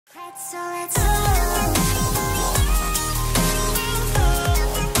Pretzel Etzel Rp.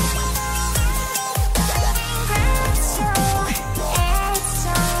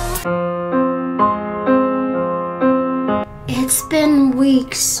 It's been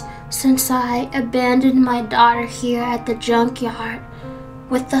weeks since I abandoned my daughter here at the junkyard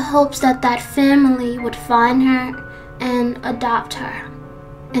with the hopes that that family would find her and adopt her.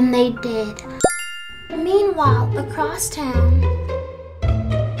 And they did. Meanwhile, across town...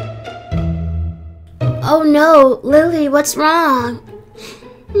 Oh no, Lily, what's wrong?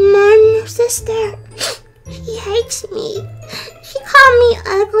 My new sister, she hates me. She called me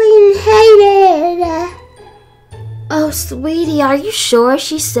ugly and hated. Oh, sweetie, are you sure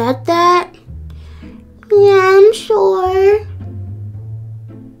she said that? Yeah, I'm sure.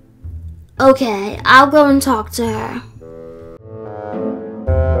 Okay, I'll go and talk to her.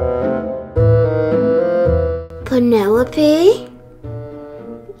 Penelope?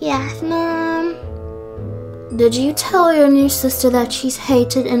 Yes, Mom. Did you tell your new sister that she's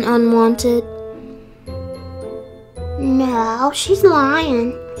hated and unwanted? No, she's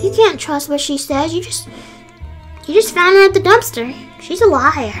lying. You can't trust what she says. You just found her at the dumpster. She's a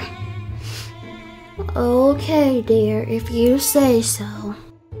liar. Okay, dear, if you say so.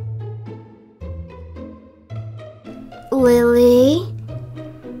 Lily?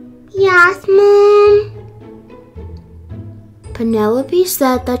 Yes, Mom? Penelope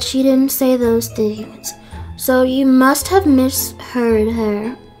said that she didn't say those things, so you must have misheard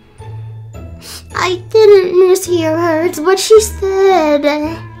her. I didn't mishear her. It's what she said.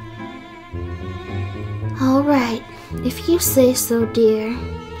 All right, if you say so, dear.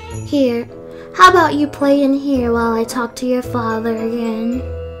 Here, how about you play in here while I talk to your father again?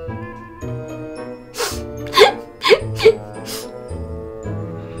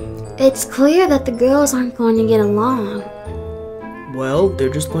 It's clear that the girls aren't going to get along. Well, they're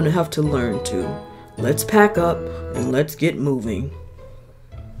just going to have to learn to. Let's pack up and let's get moving.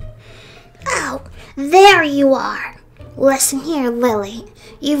 Oh, there you are. Listen here, Lily.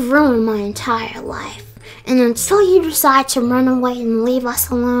 You've ruined my entire life. And until you decide to run away and leave us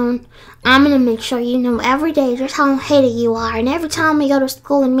alone, I'm going to make sure you know every day just how hated you are. And every time we go to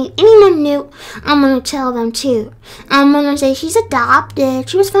school and meet anyone new, I'm going to tell them too. I'm going to say she's adopted,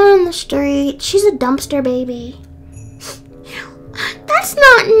 she was found on the street, she's a dumpster baby. That's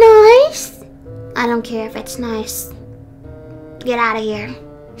not nice. I don't care if it's nice. Get out of here.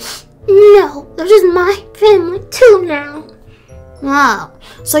 No, this is my family too now. Oh,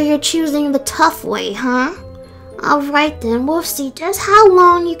 so you're choosing the tough way, huh? Alright then, we'll see just how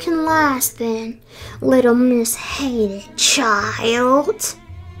long you can last then, little mishated child.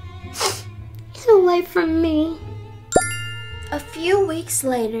 Get away from me. A few weeks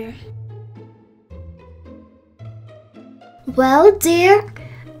later. Well, dear,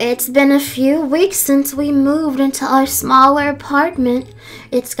 it's been a few weeks since we moved into our smaller apartment.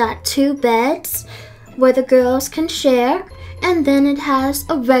 It's got 2 beds where the girls can share, and then it has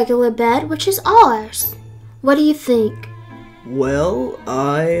a regular bed, which is ours. What do you think? Well,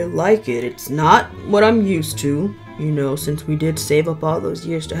 I like it. It's not what I'm used to, since we did save up all those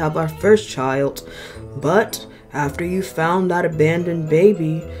years to have our first child. But after you found that abandoned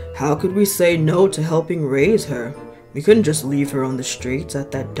baby, how could we say no to helping raise her? We couldn't just leave her on the streets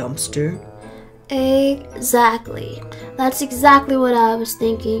at that dumpster. Exactly. That's exactly what I was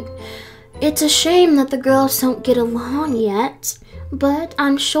thinking. It's a shame that the girls don't get along yet, but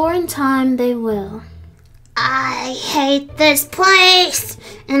I'm sure in time they will. I hate this place,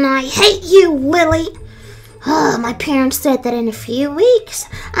 and I hate you, Lily. Oh, my parents said that in a few weeks,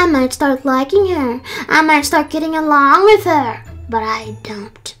 I might start liking her. I might start getting along with her, but I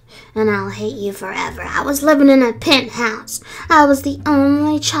don't. And I'll hate you forever. I was living in a penthouse. I was the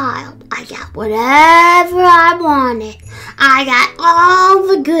only child. I got whatever I wanted. I got all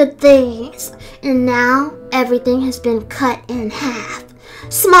the good things. And now everything has been cut in half.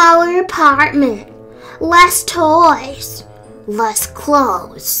 Smaller apartment. Less toys. Less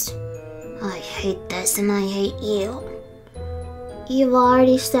clothes. I hate this and I hate you. You've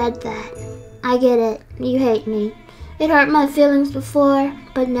already said that. I get it. You hate me. It hurt my feelings before,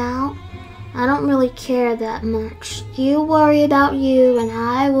 but now I don't really care that much. You worry about you and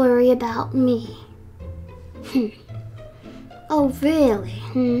I worry about me. Oh, really?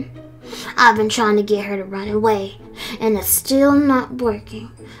 I've been trying to get her to run away, and it's still not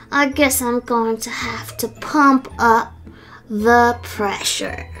working. I guess I'm going to have to pump up the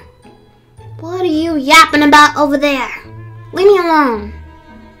pressure. What are you yapping about over there? Leave me alone.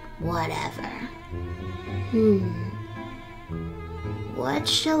 Whatever. What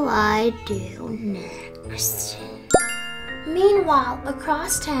shall I do next? Meanwhile,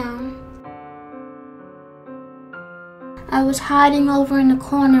 across town, I was hiding over in the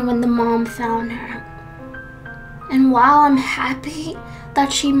corner when the mom found her. And while I'm happy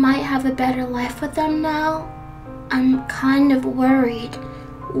that she might have a better life with them now, I'm kind of worried.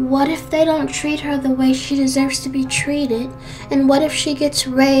 What if they don't treat her the way she deserves to be treated? And what if she gets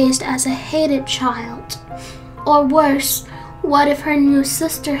raised as a hated child? Or worse, what if her new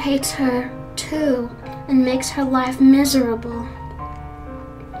sister hates her too and makes her life miserable?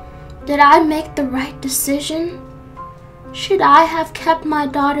 Did I make the right decision? Should I have kept my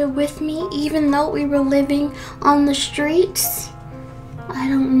daughter with me even though we were living on the streets? I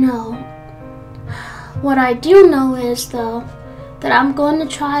don't know. What I do know is, though, that I'm going to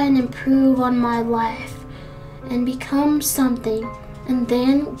try and improve on my life and become something and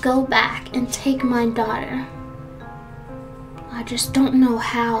then go back and take my daughter. I just don't know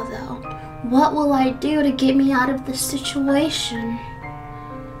how, though. What will I do to get me out of this situation?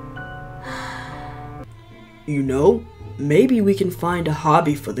 You know, maybe we can find a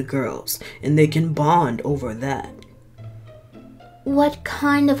hobby for the girls, and they can bond over that. What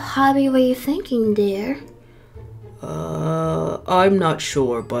kind of hobby were you thinking, dear? I'm not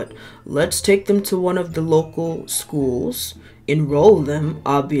sure, but let's take them to one of the local schools, enroll them,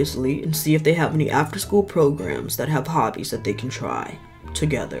 obviously, and see if they have any after-school programs that have hobbies that they can try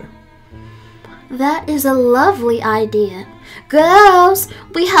together. That is a lovely idea. Girls,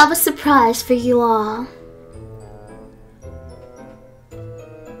 we have a surprise for you all.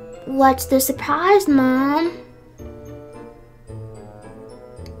 What's the surprise, Mom?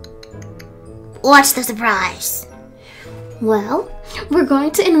 What's the surprise? Well, we're going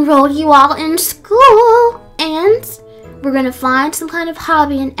to enroll you all in school, and we're going to find some kind of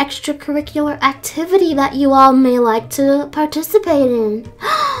hobby and extracurricular activity that you all may like to participate in.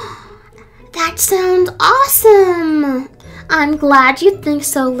 That sounds awesome! I'm glad you think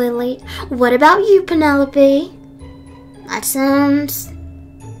so, Lily. What about you, Penelope? That sounds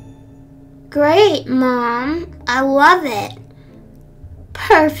great, Mom. I love it.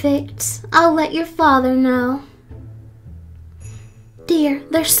 Perfect. I'll let your father know. Dear,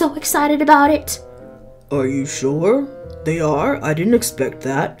 they're so excited about it. Are you sure? They are? I didn't expect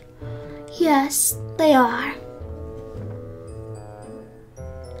that. Yes, they are.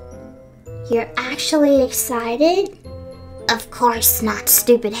 You're actually excited? Of course not,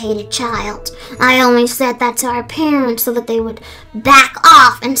 stupid hated child. I only said that to our parents so that they would back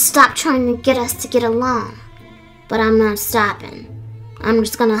off and stop trying to get us to get along. But I'm not stopping. I'm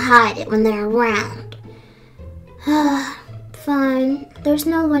just gonna hide it when they're around. Fine. There's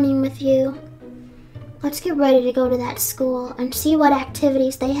no running with you. Let's get ready to go to that school and see what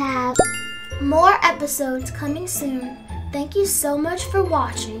activities they have. More episodes coming soon. Thank you so much for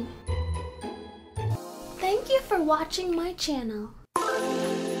watching. Thank you for watching my channel.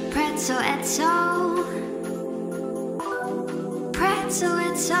 Pretzel Etzel. Pretzel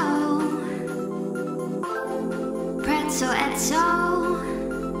Etzel. Pretzel Etzel.